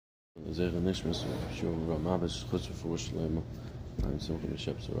Zecher Nishmas, Shur Ramavish, Chutz for Shlema, I'm Simcha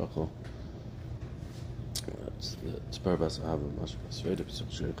Mishep Zerachel. It's the Sparbas Abba, Mashra, Sveda,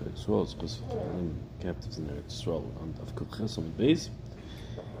 Psachshirka, Yisrael, it's because captives in there, Yisrael, on Avkut Chesam and Beis.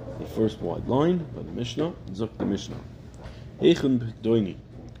 The first wide line by the Mishnah, Zuk the Mishnah. Eichun B'Doini.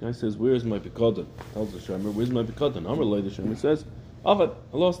 The guy says, where's my B'Kodan? Tells the Shemer, where's my B'Kodan? Amar Loi, the Shemer says, Avad,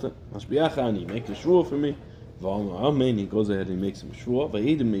 I lost it. Mashbiachani, make a shvua for me. He goes ahead and makes him a shvua.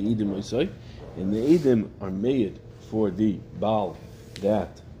 And the edim are made for the Baal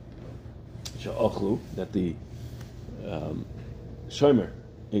that sha'achlu, that the Shomer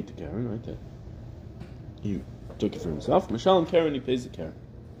ate the Karen, right? That he took it for himself. Mashalom Karen, he pays the Karen.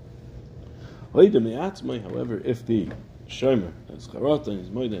 However, if the Shomer has charata and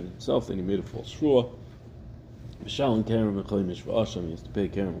his moed himself, then he made a false shvua. Mashalom Karen v'choymish v'asham, he has to pay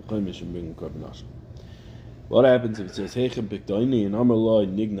Karen v'choymish and bring him korban asham. What happens if it says Heichem Bikdoini and Amar Loi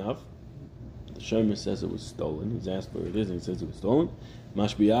Nignav? The Shomer says it was stolen. He's asked where it is, and he says it was stolen.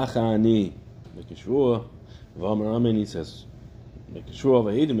 Mashbiacha ani make a shvua. V'Amar Amen, he says make a shvua.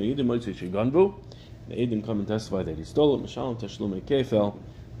 V'Edim might say Shiganvu. The Edim come and testify that he stole it. Mashalom Tashlumei Kefel.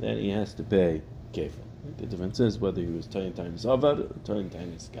 Then he has to pay Kefel. The difference is whether he was Tayin Tayin Zavad or Tayin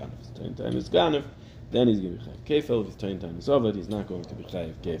Tayin Isganif. If Tayin Tayin Isganif, then he's going to be Chayav Kefel. If he's Tayin Tayin Zavad, he's not going to be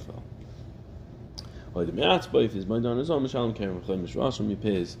Chayav Kefel. If his mind on his own, Mishalom Karen Chomesh Ashram, he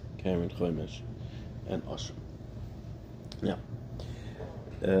pays Karen Chomesh and Ashram. Now,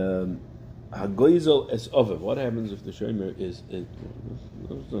 Hagoizel es Ove. What happens if the Shomer is? It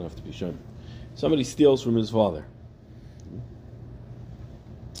doesn't have to be Shomer. Somebody steals from his father,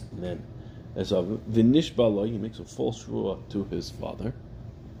 and then es Ove Vinish Balo, he makes a false shvua to his father.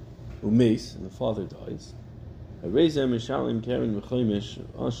 Umeis, and the father dies. Harezeh Mishalom Karen Chomesh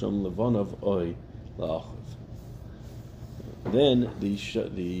Ashram Levanav Oy. Then the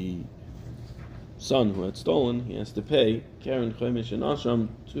son who had stolen, he has to pay Karen Chomesh and Asham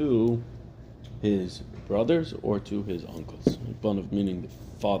to his brothers or to his uncles. Banav meaning the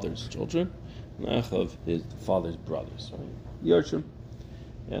father's children, and Achav his father's brothers. Right? Yarshim,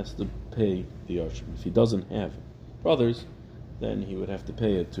 he has to pay the Yarshim. If he doesn't have brothers, then he would have to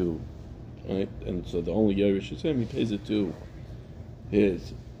pay it to, right? And so the only Yerush is him. He pays it to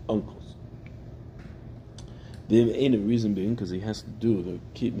his uncles. The ain't a reason being because he has to do the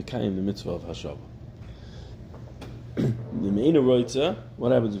keep Mekayim the mitzvah of Hashava. The main roitza,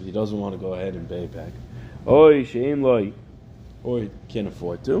 what happens if he doesn't want to go ahead and pay it back? Oy shein loy, or he can't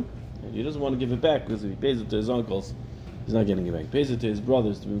afford to, and he doesn't want to give it back because if he pays it to his uncles, he's not getting it back. He pays it to his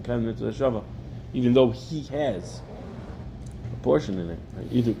brothers to be Mekayim the mitzvah of Hashava, even though he has a portion in it. Right?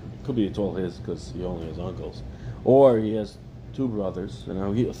 Either it could be it's all his because he only has uncles, or he has two brothers, and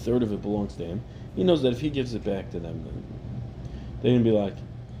now a third of it belongs to him. He knows that if he gives it back to them, then they're going to be like,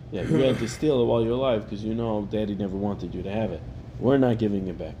 yeah, you had to steal it while you're alive because you know Daddy never wanted you to have it. We're not giving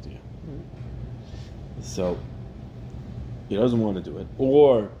it back to you. So, he doesn't want to do it.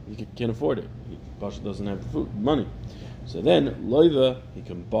 Or he can't afford it. Pasha doesn't have the money. So then, Loiva, he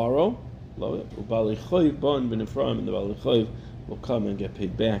can borrow. And the Bali Choiv will come and get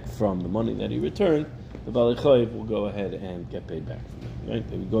paid back from the money that he returned. The Bali Choiv will go ahead and get paid back from it. Right?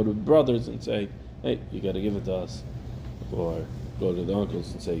 They would go to the brothers and say, hey, you got to give it to us. Or go to the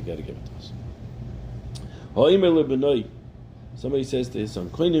uncles and say, you got to give it to us. Somebody says to his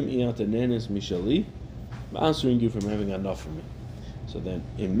son, I'm answering you from having enough from me. So then,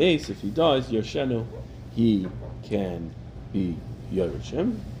 in Mace, if he dies, Yershenu, he can be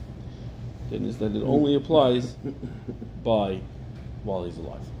Yerushem. Then is that it only applies while he's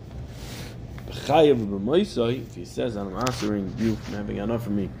alive. If he says I'm answering you from having enough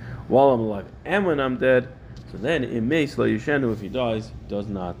from me while I'm alive and when I'm dead, so then in Meis Lo Yeshenu, if he dies, does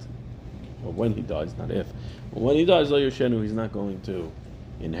not, or when he dies, not if, but when he dies Lo Yeshenu, he's not going to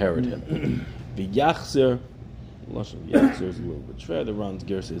inherit him. V'yachzer, Lashon Yachzer is a little bit further. Ron's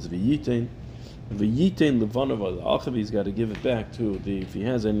Ger says V'yitain Levanav al-Achav, he's got to give it back to if he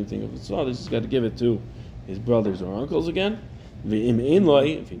has anything of his fathers, he's got to give it to his brothers or uncles again. V'im ein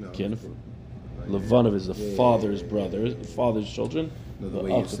loy, if he can't afford. Levanov is the father's brother, the father's children. No, the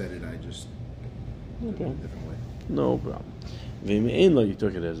way you said it, I just no problem. Different way. No problem. V'im ein loy, you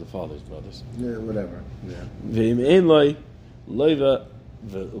took it as the father's brothers. Yeah, whatever. Yeah. V'im ein loy, loiva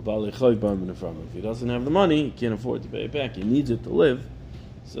v'ubali choy b'amin from him. If he doesn't have the money, he can't afford to pay it back. He needs it to live.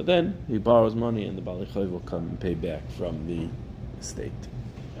 So then he borrows money, and the Bali Choy will come and pay back from the estate.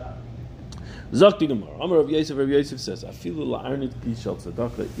 Zakti Gemara. Amar Rav Yosef says, "Afilu la'arnit kishal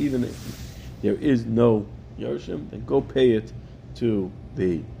tzedakah." Even if there is no Yerushin, then go pay it to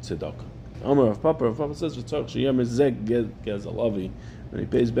the tzedakah. Amar Rav Papa says, "V'tzarich sheyemer zeg gezalavi when he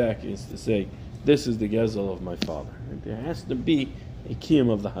pays back, is to say, this is the gezel of my father. And there has to be a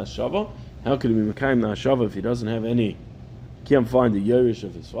kiyum of the hashava. How could he be mekayim the hashava if he doesn't have any? Can't find the yerush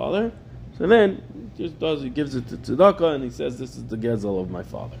of his father. So then he gives it to tzedakah, and he says, this is the gezel of my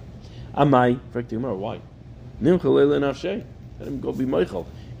father. Amai, why? Let him go be Michael.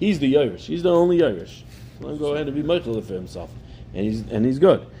 He's the yerush. He's the only yerush. Let him go ahead and be Michael for himself, and he's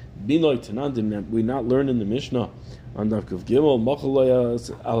good. Binoy Tanandim that we not learn in the Mishnah on Daf Gimel Machaloya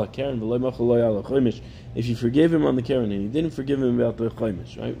ala Karen v'loy Machaloya ala Chomish. If you forgave him on the Karen and he didn't forgive him about the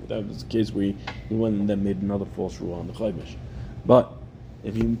Chomish, right? That was the case where he went and then made another false rule on the Chomish. But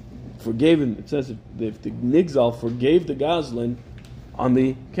if he forgave him, it says if the Nigzal forgave the Gazlan on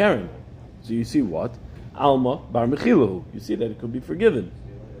the Karen, so you see what Alma bar Mechilahu. You see that it could be forgiven.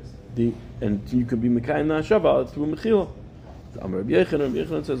 And you could be Mekayim Nashava through Mechila. Rabbi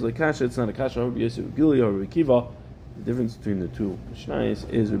Yochanan says like kasha, it's not a kasha. Rabbi Yosef Glili or Rabbi Akiva. The difference between the two Mishnayos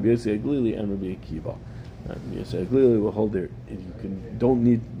is Rabbi Yosef Glili and Rabbi Akiva. Rabbi Yosef Glili will hold there. If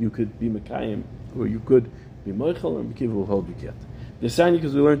you could be Mekayim, or you could be Moichel, and Rabbi Akiva will hold you yet. The sign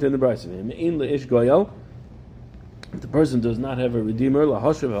because we learned in the Brayso. Me'in le'ish goyal. If the person does not have a redeemer,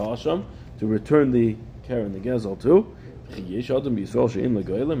 lahashav ha'asham, to return the Karen, the Gezel to. Is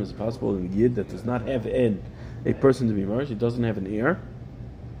it possible in Yid that does not have a person to be married? He doesn't have an heir.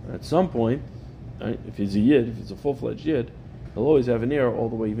 At some point, right, if he's a Yid, if he's a full-fledged Yid, he'll always have an heir all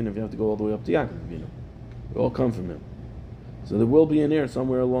the way, even if you have to go all the way up to Yaakov. It all come from him. So there will be an heir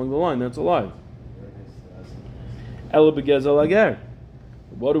somewhere along the line that's alive. Ela begezel ager.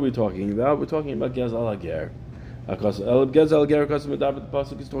 What are we talking about? We're talking about gezel ager. Ela begezel ager. The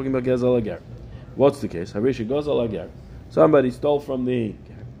pasuk is talking about gezel ager. What's the case? Harish gezel ager. Somebody stole from the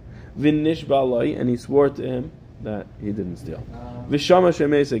Vinish Balai, and he swore to him that he didn't steal. Vishama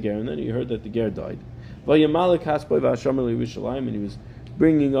Shemes Ger, and then he heard that the Ger died. Vayamalik Haspoy Vashamali Rishalayim, and he was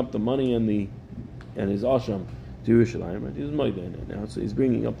bringing up the money and his Asham to Yerushalayim. Right? He was Moida in it now, so he's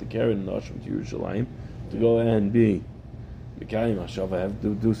bringing up the Karen and the Asham to Yerushalayim to go and be Mekayim Hashava, have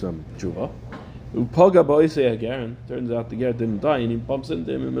to do some tshuva. Upaga Boisei Ger, turns out the Ger didn't die, and he bumps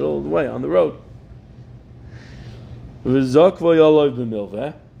into him in the middle of the way on the road. And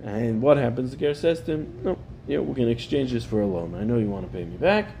what happens? The Ger says to him, no, we're going to exchange this for a loan. I know you want to pay me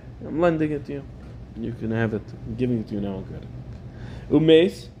back. I'm lending it to you. You can have it. I'm giving it to you now on credit.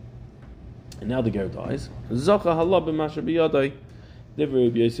 Umeis, and now the Ger dies. So now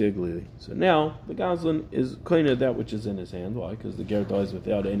the Gazlan is kind of that which is in his hand. Why? Because the Ger dies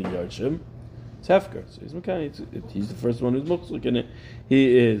without any yardship. It's hefker. So he's the first one who's mukslik in it.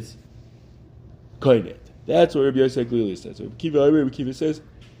 He is kind of. That's what Rabbi Yosef Glili says. So Rabbi Kiva says,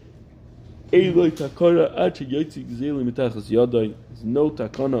 there's no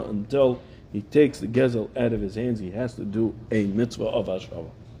takana until he takes the gezel out of his hands. He has to do a mitzvah of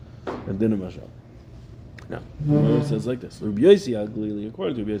hashava and dinner hashava. Now, it says like this: Rabbi Yosef Glili,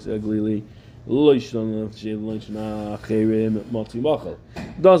 according to Rabbi Yosef Glili,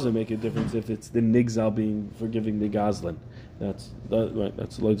 doesn't make a difference if it's the nigzal being forgiving the gazlan. That's right.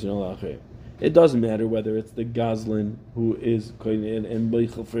 That's loichin. It doesn't matter whether it's the Gazlan who is kohen and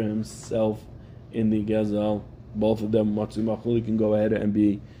Beichel for himself in the Gezel. Both of them, Matzi Machli, can go ahead and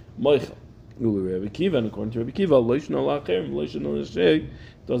be Meichel. Rabbi Kiva, and according to Rabbi Kiva,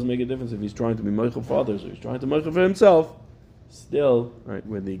 doesn't make a difference if he's trying to be Meichel for others or he's trying to Meichel for himself. Still, right,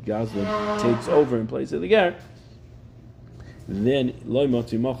 when the Gazlan takes over in place of the Ger, then Loi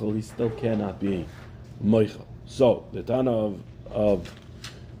Matzi Machli, he still cannot be Meichel. So the Tana of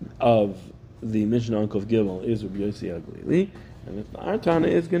the Mishnah on Kov Gimel is Rabbi Yosef Glili, and our Tana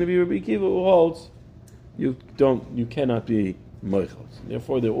is going to be Rabbi Kiva who holds you cannot be Meichel.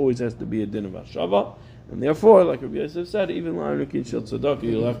 Therefore, there always has to be a din of Hashava, and therefore, like Rabbi Yosef said, even La'anukin Shil Tzedakah,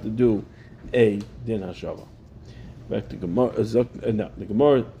 you'll have to do a din Hashava. Back to Gemara, the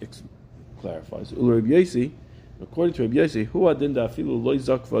Gemara clarifies. Rabbi Yosef, according to Rabbi Yosef, who adin da'afilu loy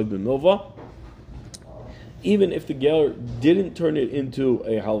zakva b'nova, even if the ger didn't turn it into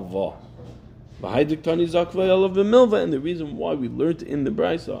a halva. And the reason why we learned in the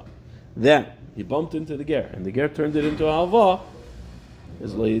Brayso that he bumped into the ger and the ger turned it into a halva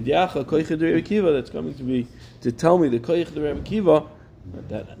is that's coming to be to tell me the koich de Rebbe Kiva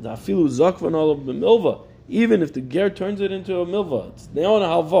that afilu zakvan olav b'milva, even if the ger turns it into a milva, it's now in a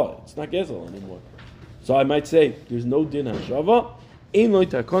halva, it's not gezel anymore. So I might say there's no din hashava. You're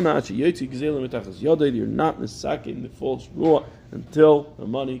not misaking the false rua until the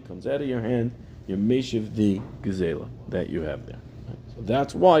money comes out of your hand. You meshiv the gezela that you have there. Right? So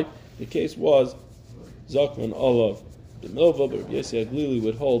that's why the case was zakvan olav b'milva, but Rabbi Yosef Glili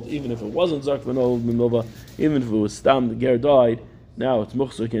would hold even if it wasn't zakvan olav b'milva, even if it was stam the ger died, Now it's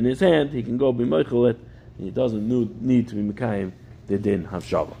muchzik in his hand. He can go be meichelet, and he doesn't need to be mekayim the din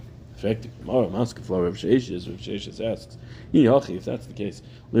havshala. Effective. Rav Sheishes asks, if that's the case,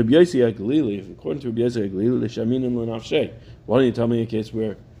 according to Rabbi Yossi HaGlili, why don't you tell me a case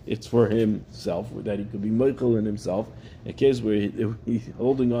where it's for himself, that he could be meichel in himself, a case where he's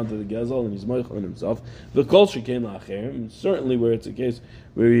holding on to the gezel and he's meichel in himself, the culture came la'acherim, certainly where it's a case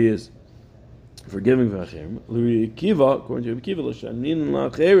where he is forgiving v'acherim, according to Rabbi Kiva, l'shamin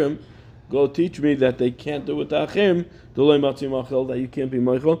la'acherim, go teach me that they can't do it to acherim, that you can't be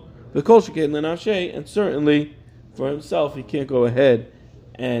meichel, the culture came l'nafshei, and certainly for himself he can't go ahead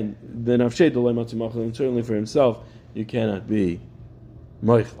and the nafshei d'olay matzi machel, and certainly for himself you cannot be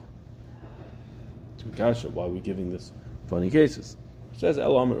meichel. Why are we giving this funny cases? It says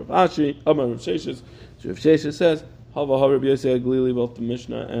El Amar Rav Ashi, Amar Rav Sheishes. Rav Sheishes says Hava Rabbi Yossi HaGlili, both the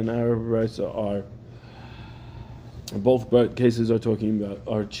Mishnah and our Brisa are both cases are talking about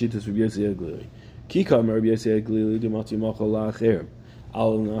are Chitas Rabbi Yossi HaGlili. Kikam Rabbi Yossi HaGlili do matzi machel la'acherim.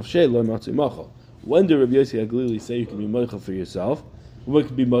 Al nafshei lo matzi machel. When did Rabbi Yossi HaGlili say you can be meichel for yourself? What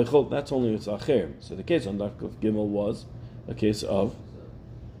could be meichel? That's only with acherim. So the case on Daf Gimel was a case of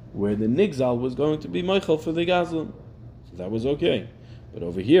where the nigzal was going to be meichel for the gazlan. So that was okay. But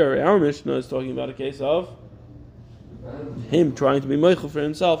over here, our Mishnah is talking about a case of him trying to be meichel for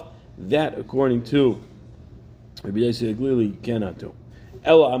himself. That, according to Rabbi Yossi HaGlili, you cannot do.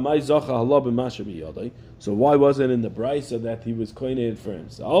 So why was it in the brisa that he was koined for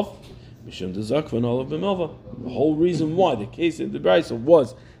himself? The whole reason why the case in the brisa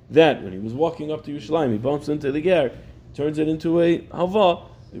was that when he was walking up to Yerushalayim, he bumps into the ger, turns it into a halva.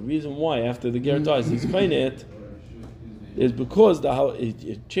 The reason why after the ger dies he's koined is because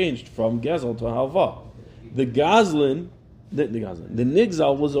it changed from gezel to halva. The gazlin, the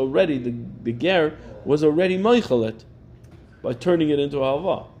nigzal was already the ger was already meichelet by turning it into a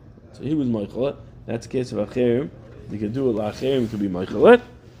halva. So he was meichelet. That's the case of acherim. He could do it la'acherim, could be meichelet,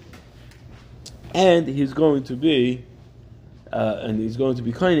 and he's going to be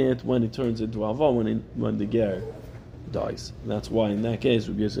koined when it turns into halva, when the ger dies. That's why in that case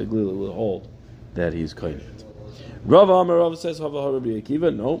Rabbi Yossi HaGlili will hold that he's koined. Rav Amar Rav says Hava Rabbi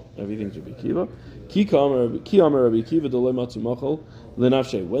Akiva. No, everything's Rabbi Akiva. Ki Amar Rabbi Akiva dolei matzu machol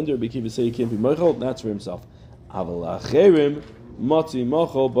lenafshei. When did Rabbi Akiva say he can't be machol? That's for himself. Aval acherim matzi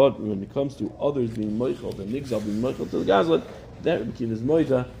machol. But when it comes to others being machol, the nigzal being machol to the gazlan, that Rabbi Akiva is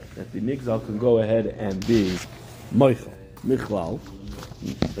moida that the nigzal can go ahead and be machol. Michlal.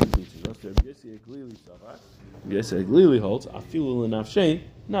 Rabbi Yossi HaGlili holds afilu lenafshei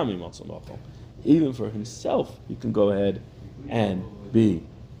nami matzu machol. Even for himself, he can go ahead and be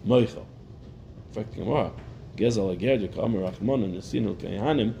meichel. The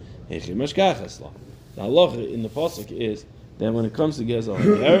halacha in the pasuk is that when it comes to gezel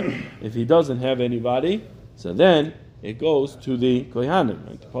hager, if he doesn't have anybody, so then it goes to the kohanim.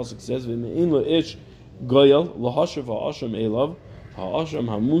 Right? The pasuk says, "V'me'in le'ish goyel lahashav ha'asham elav ha'asham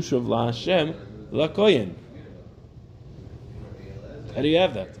hamushav la'Hashem la'koyen." How do you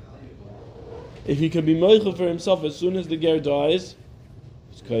have that? If he can be meichel for himself as soon as the ger dies,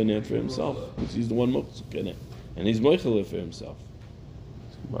 he's kohen for himself because he's the one kohen, and he's meichel for himself.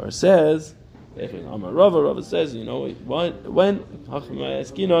 Gemara says, Rava says,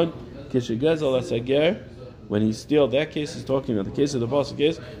 when he steals, that case is talking about the case of the pasuk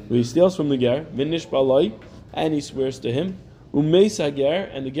is where he steals from the ger, v'nish balai, and he swears to him, umeis hager,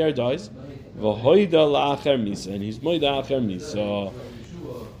 and the ger dies, v'hoida la'acher misa, and he's moida acher misa.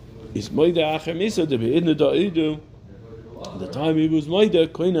 Is moida acher misa to be in the da'idu. The time he was moida,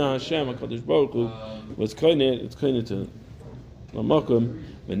 koina Hashem HaKadosh Baruch Hu was koina. It's koina to Lamakum,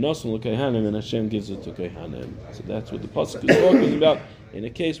 when Nasan l'Kohanim, and Hashem gives it to Kohanim. So that's what the pasuk is talking about in a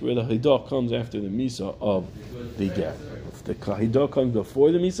case where the Hidah comes after the misa of the ger. If the Hidah comes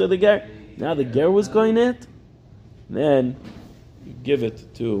before the misa of the ger, now the ger was koina, then you give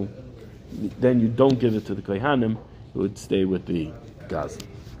it to. Then you don't give it to the Kohanim. It would stay with the Gaza.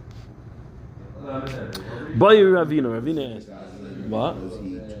 Boy, Ravina asked, what? Was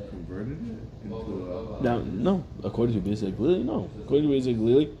he converted it into a... Now, no. According to Rabbi Yossi HaGlili, no. According to Rabbi Yossi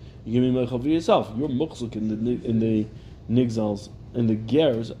HaGlili, you give me meichel for yourself. You're muksuk in the nigzals, in the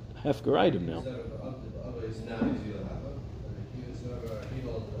gers, hefker item now.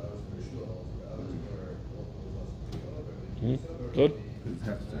 Good.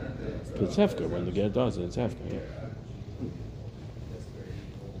 It's hefker. When the ger does it, it's hefker.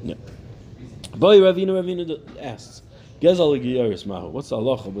 Yeah. Boy, Ravina asks, Gezel Giyaris Mahu. What's the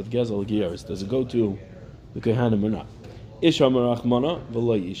halacha with Gezel Giyaris? Does it go to the Kohanim or not? Ish Hamarachmana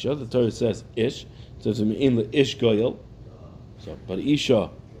v'lo Isha. The Torah says Ish. It says in the Ish Goyel. So, but Isha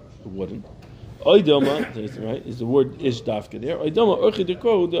wouldn't. Oidoma, right, is the word ish dafka there. Oidoma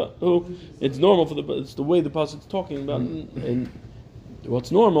urchidiko, it's normal it's the way the pasuk's talking about, and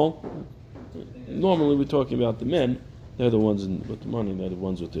what's normal. Normally, we're talking about the men. They're the ones with the money. They're the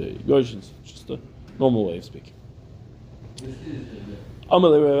ones with the Gershons. Just a normal way of speaking. Rav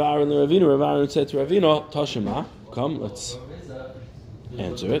Aaron said to Ravina, Tashima, come, let's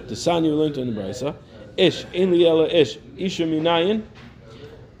answer it. The Sani we learned in the Brisa, Ish, in liela Ish, Isha minayin.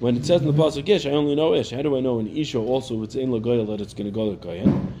 When it says in the pasuk Ish, I only know Ish. How do I know in Isha also if it's in Lagoyal that it's going to go to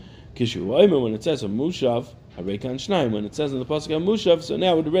Kohen? Kishu Oimer, when it says a Mushav, Arekan Shnaim, when it says in the pasuk a Mushav, so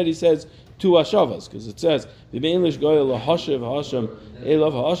now it already says two Hashavas, because it says the English Goyal Hashav Hashem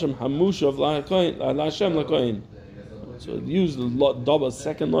Elav Hashem Hamushav La Hashem La Kohen. So it used the double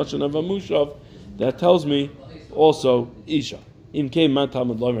second lashon of a Mushav. That tells me also Isha. In came man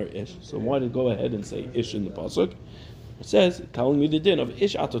Talmud Lomer Ish. So why did it go ahead and say Ish in the pasuk? It says, telling me the din of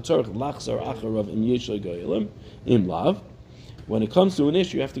Ish Atotzorch Lachzar Acharav Im Yeshle Goyelim Im Lav. When it comes to an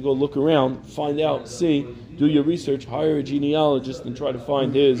issue, you have to go look around, find out, see, do your research, hire a genealogist, and try to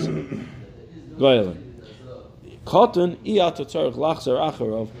find his Goyelim. Cotton Atotzorch Lachzar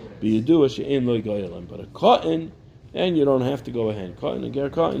Acharav B'Yedua She'en Lo Goyelim. But a cotton, and you don't have to go ahead. Cotton and Ger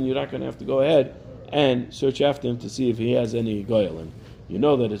Cotton, you're not going to have to go ahead and search after him to see if he has any Goyelim. You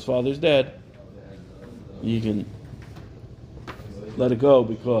know that his father's dead. You can let it go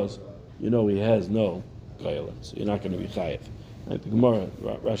because you know he has no Goyelim. So you're not going to be chayiv. Right? The Gemara,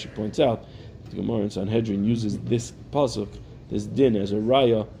 Rashi points out, the Gemara in Sanhedrin uses this pasuk, this din, as a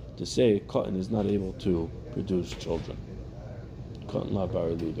raya to say cotton is not able to produce children. Cotton la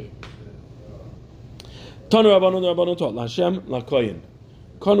baraludi. Tanu Rabbanon taught Lashem Lakoyin.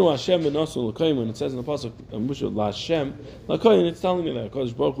 Kanu Hashem v'nasu Lakoyin. When it says in the pasuk Musha Lashem Lakoyin, it's telling me that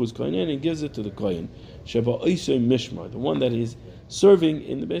Kodesh Baruch Hu is Koyin, and He gives it to the Koyin Sheba Oisei Mishmar, the one that is serving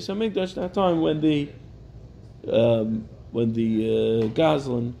in the Beis Hamikdash that time when the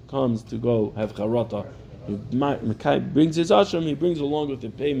Gazlan comes to go have Charata. He brings his ashram. He brings along with the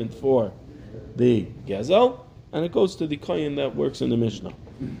payment for the Gezel, and it goes to the Koyin that works in the Mishnah.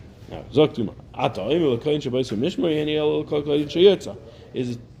 Now, Zoktuma. Is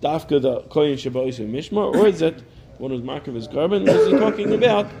it Dafka the Koyin Shabbos Mishmar, or is it one who's mark of his carbon? Or is he talking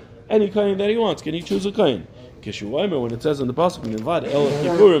about any Koyin that he wants? Can he choose a Koyin? Kishuaymer, when it says in the pasuk Nevad El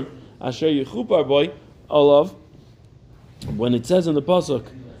Kippurim Asher Yechupar Boy Olav, when it says in the pasuk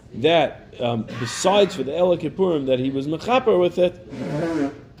that besides for the El Kippurim that he was mechaper with it,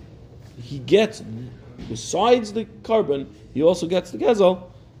 he gets besides the carbon, he also gets the Gezel.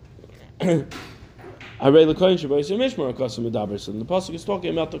 So the pasuk is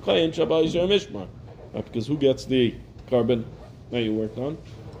talking about the kohen Shabbat Mishmar, right? Because who gets the carbon that you worked on?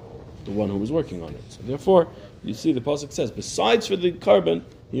 The one who was working on it. So therefore, you see the pasuk says, besides for the carbon,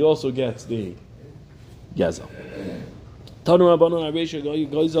 he also gets the gezel. Tanu Rabbanon Hareisha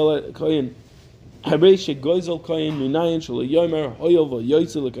Goizel Kohen Hareisha Goizel Kohen Minayin Shelo Yomer Hoyel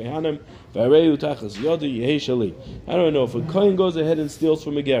VeYoytzel LeKohanim VeHarei Utachas Yodi Yehei Sheli. How do I know if a kohen goes ahead and steals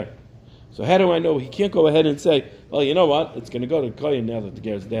from a ger? So how do I know he can't go ahead and say, well, you know what, it's going to go to the Kohen now that the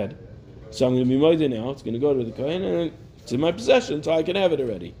ger is dead. So I'm going to be moided now, it's going to go to the Kohen, and it's in my possession, so I can have it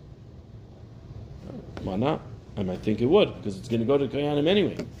already. Why not? I might think it would, because it's going to go to the Kohanim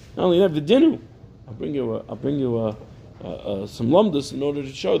anyway. Not only that, the dinu. I'll bring you some lumdus in order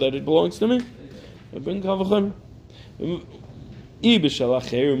to show that it belongs to me. I'll bring kavachem. If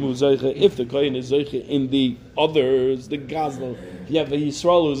the Kohen is Zeiche in the others, the Gazlan, if you have a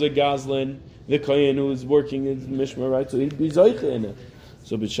Yisrael who's a Gazlan, the Kohen who is working in Mishmar, right? So he'd be Zeiche in it.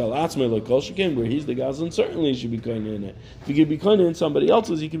 So B'Shal Atzmei like Kol Shekin, where he's the Gazlan, certainly he should be Kohen in it. If he could be Kohen in somebody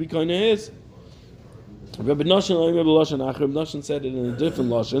else's, he could be Kohen in his. Rabbi Nosson said it in a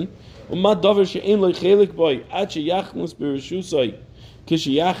different Lashon.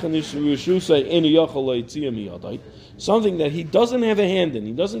 Something that he doesn't have a hand in,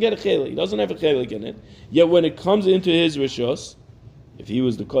 he doesn't get a chelik, he doesn't have a chelik in it. Yet when it comes into his rishus, if he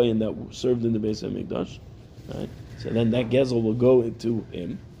was the kohen that served in the Beis Hamikdash, right? So then that gezel will go into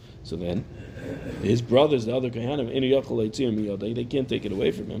him. So then his brothers, the other kohanim, they can't take it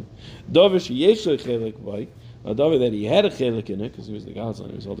away from him. Davar that he had a chelik in it because he was the Gazlan,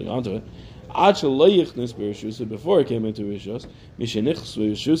 he was holding onto it. Before it came into rishus,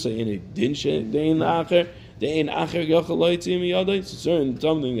 in a dinshe dein acher. It's certain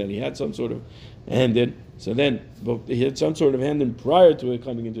something that he had some sort of hand in. So then he had some sort of hand in prior to it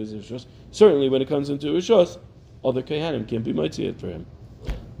coming into his rishus. Certainly, when it comes into rishus, other kohanim can't be mitzvah for him.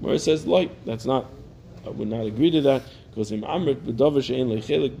 Where it says light, that's not. I would not agree to that Because in Amrit b'davar she'en lo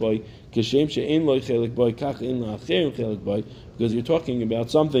chelik boy, kashem she'en lo chelik boy, kach en lo acherim chelik boy. Because you're talking about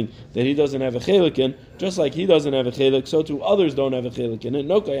something that he doesn't have a chelik in, just like he doesn't have a chelik, so too others don't have a chelik in it.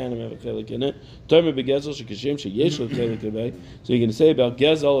 No kayanim have a chelik in it. Tomer begezel shekashem she'yesh lo chelik boy. So you're going to say about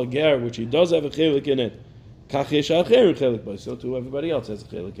gezel a ger, which he does have a chelik in it. Kach yesh acherim chelik boy. So too everybody else has a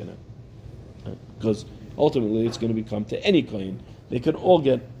chelik in it. Because ultimately it's going to become to any kohen. They could all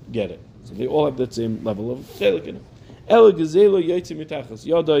get it. So they all have that same level of chelik in it. El gezelo yoytze mitachas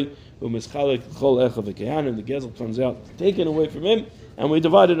yodai u'mischalek chol echav v'kehanim. The gezel comes out, taken away from him, and we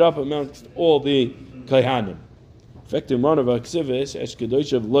divide it up amongst all the kehanim. But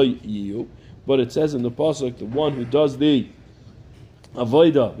it says in the pasuk, the one who does the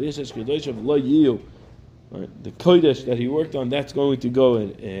avodah, the kodesh that he worked on, that's going to go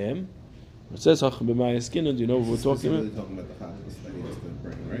in him. It says, do you know what we're talking about? Talking about the chakras that he has to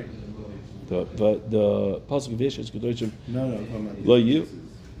bring, right? The pasuk v'eshes kedoshim. No, I'm talking about Lo you.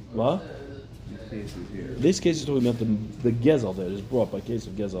 What? these cases here. This case is talking about the gezel that is brought by case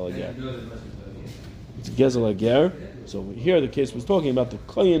of gezel ager. It's gezel ager. So here the case was talking about the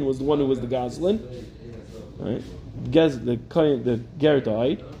kohen was the one who was the gazlin, right? The kohen, the ger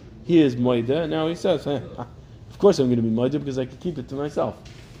died. He is moida. Now he says, of course I'm going to be moida because I can keep it to myself.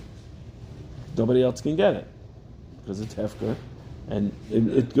 Nobody else can get it because it's hefker. And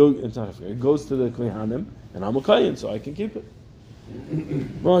it's not hefker. It goes to the kohanim, and I'm a kohen, so I can keep it.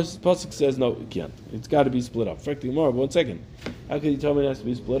 Pasuk says no, it can't. It's got to be split up. Frankly, more. 1 second. How can you tell me it has to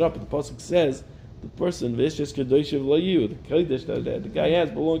be split up? But the pasuk says the person v'eshes kedoshev layu, the kodesh that the guy has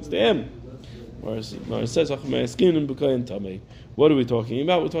belongs to him. Or it says what are we talking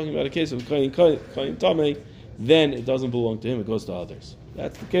about? We're talking about a case of kohen tamei. Then it doesn't belong to him; it goes to others.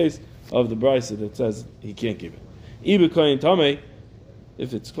 That's the case of the brisa that says he can't keep it. Ibe kohen tamei.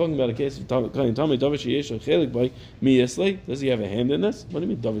 If it's talking about a case of kohen tamei, davar sheyesh chelik by miyesle, does he have a hand in this? What do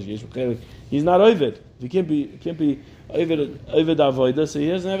you mean davar sheyesh chelik? He's not ovid. He can't be ovid avodah, so he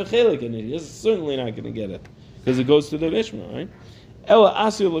doesn't have a chelik in it. He's certainly not going to get it because it goes to the mishmah, right? Ela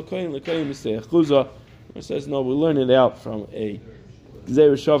asir lekohen mistei achuzah. It says no. We learn it out from a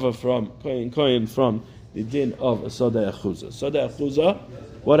zera shava from kohen from the din of a sada achuzah. Sada achuzah.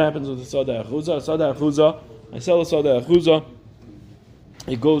 What happens with the sada achuzah? Sada achuzah. I sell a sada achuzah.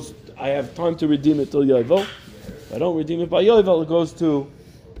 It goes. I have time to redeem it till Yovel. If I don't redeem it by Yovel, it goes to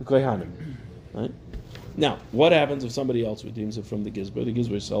the kohanim. Right? Now, what happens if somebody else redeems it from the gizber? The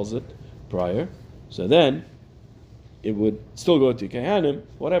gizber sells it prior, so then it would still go to kohanim.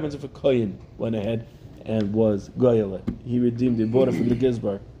 What happens if a kohen went ahead and was goyelet? He redeemed it, bought it from the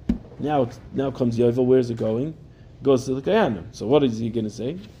gizber. Now comes Yovel. Where's it going? It goes to the kohanim. So what is he going to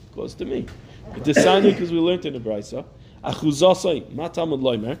say? It goes to me. It is signing because we learned in the brisa. Achuzasai, matamud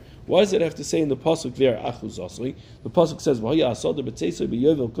loimer. Why does it have to say in the pasuk there achuzasai? The pasuk says, "V'haya asada b'tzeisai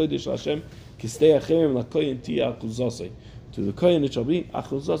b'yovel kodesh Hashem kistei acherim lakoyin tia achuzasai." To the kohen it shall be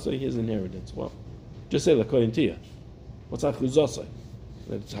achuzasai his inheritance. Well, just say lakoyin tia. What's achuzasai?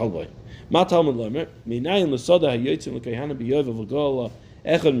 That's halvay. Matamud loimer. Minayin l'sada hayotzim l'kohanim b'yovel v'gola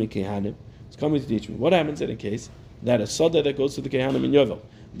echad mikehanim. It's coming to teach me what happens in a case that a sada that goes to the kohanim in Yovel.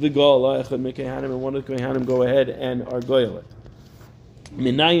 The gola echad mikehanim and one of the kohanim go ahead and are goyelet.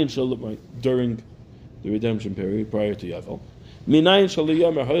 Minayin shall during the redemption period prior to Yovel. Minayin shall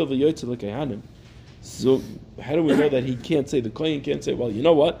yomer hoyel v'yoytze l'kohanim. So how do we know that he can't say, the kohen can't say, well, you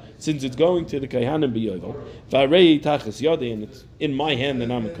know what? Since it's going to the kohanim b'yovel, v'arei tachas yodei, and it's in my hand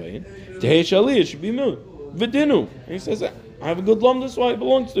and I'm a kohen. Tehei shali, it should be me. V'dinu. And he says, I have a good lum, that's why it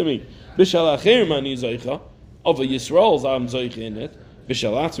belongs to me. B'shal acherim ani zoicha. Of a Yisrael's I'm zoicha in it.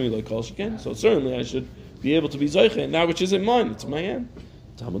 So certainly I should be able to be zoicha in that which is in mine. It's in my hand.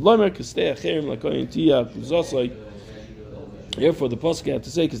 Therefore, the pasuk had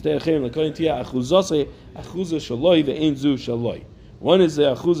to say one is the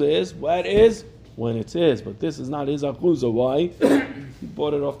achuzah is what is when it is, but this is not his achuzah. Why? He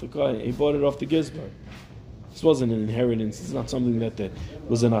bought it off the kohen. He bought it off the gizbar. This wasn't an inheritance. It's not something that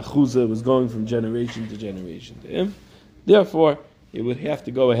was an achuzah. It was going from generation to generation to him. Therefore, it would have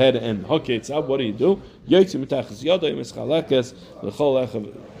to go ahead and haketzah. What do you do? It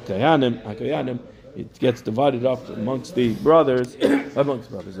gets divided up amongst the brothers.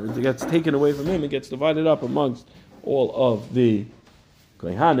 It gets taken away from him. It gets divided up amongst all of the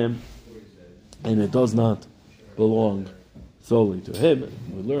kohanim, and it does not belong solely to him.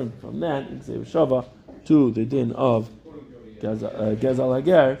 We learn from that in Sefer Shava to the din of Gezal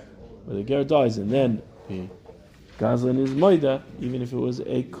Hager, where the ger dies, and then the Gazlan is Moida, even if it was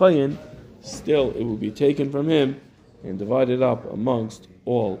a Kohen, still it will be taken from him and divided up amongst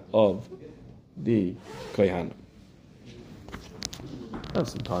all of the Kohanim. Have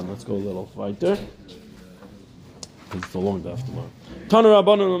some time. Let's go a little weiter. It's a long day tomorrow. Tana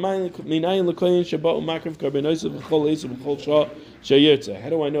Rabbanon minayin l'koyin sheba'u makriv karbenosav v'chol esav v'chol shah sheyirtzeh. How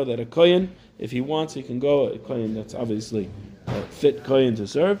do I know that a koyin, if he wants, he can go a koyin that's obviously a fit koyin to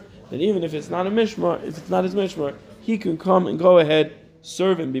serve. And even if it's not a mishmar, if it's not his mishmar, he can come and go ahead,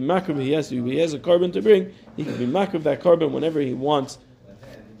 serve and be makriv. He has a carbon to bring. He can be makriv that carbon whenever he wants,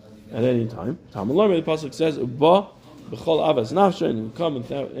 at any time. Tamalami, the pasuk says, "Uba b'chol avas nafsha," and he will come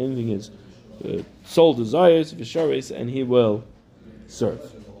without anything his soul desires, v'sharis, and he will serve.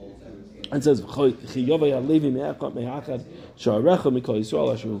 And says, and then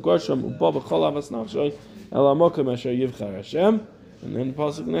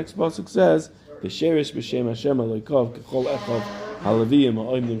the next pasuk says,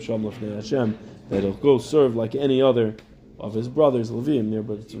 that he'll go serve like any other of his brothers, Levim there,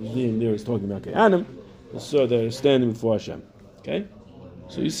 but it's Levim there is talking about Kehanim, so they're standing before Hashem. Okay?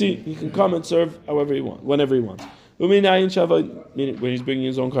 So you see, he can come and serve however he wants, whenever he wants. Meaning when he's bringing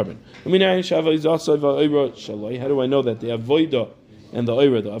his own carbon. How do I know that the avoida and the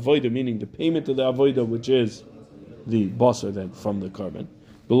avoida meaning the payment of the avoida, which is the basar that from the carbon,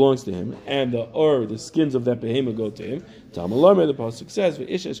 belongs to him, and the skins of that behemoth go to him. The pasuk says,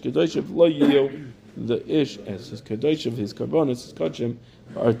 the ish as his kadosh of his karbonos, his kachim,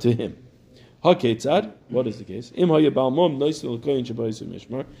 are to him. Haketzad, what is the case? If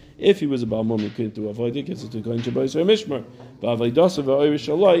he was a balmum, he couldn't do avodah, because it's a kohen shabayis or mishmar.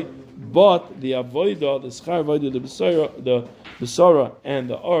 But the avodah, the schar avodah, the besara, and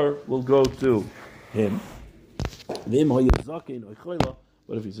the ar will go to him. But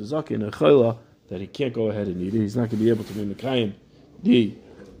if he's a zaken or chayla, that he can't go ahead and eat it, he's not going to be able to be mekayim the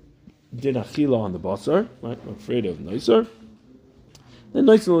dinachila on the basar, right? I'm afraid of noiser. Then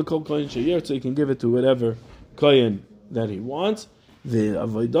noiser will call kohen sheyir, so he can give it to whatever kohen that he wants. The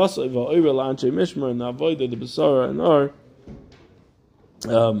avodah of oirel anshe mishmar and the avodah the basara and ar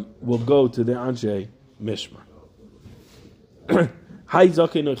will go to the anshe mishmar. Hi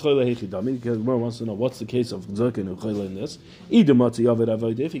zaken or chayla hechidami, because Gemara wants to know what's the case of zaken or chayla in this. Either matzi avodah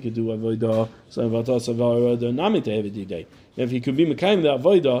avodah, if he could do avodah, so avodah savara nami tehevid day. If he could be mekayim the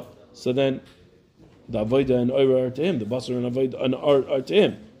avodah, so then the avodah and oira are to him, the basar and avodah and are to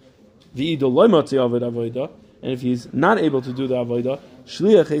him. The idol loy matzi avodah, and if he's not able to do the avodah,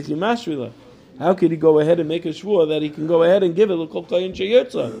 shliach hechi mashrila. How could he go ahead and make a shvua that he can go ahead and give it l'kol kohen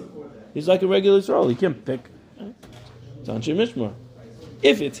sheyirtza? He's like a regular Yisrael. He can't pick. It's anshe mishmar.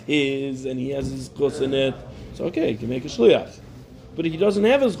 If it's his and he has his chus in it, it's okay, he can make a shliach. But if he doesn't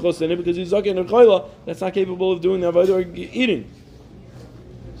have his chus in it because he's zaken or chayla, that's not capable of doing the avodah or eating.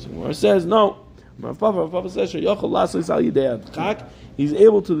 So Gemara says, no. Papa says, he's able to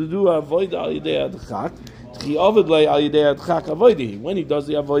do avodah al yidei adchak. When he does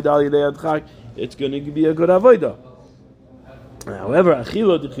the avodah al yidei adchak, it's going to be a good avodah. However,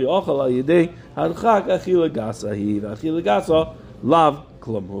 achila d'chi ochal al yidei adchak achila gasa hi. Achila gasa lav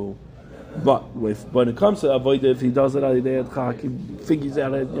klamhu. But when it comes to avodah, if he does it al yidei adchak, he figures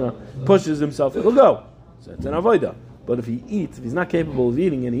out it, pushes himself, it'll go. So it's an avodah. But if he eats, if he's not capable of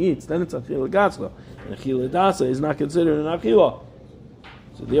eating and he eats, then it's achila gatzla. And achila dasa is not considered an achila.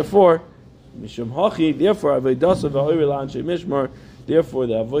 So therefore, mishum hachi, therefore avodah v'oir la'anshe mishmar, therefore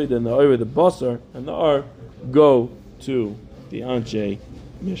the avodah and the oir, the basar and the ar, go to the anshe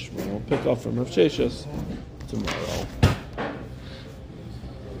mishmar. We'll pick up from Rav Sheshas tomorrow.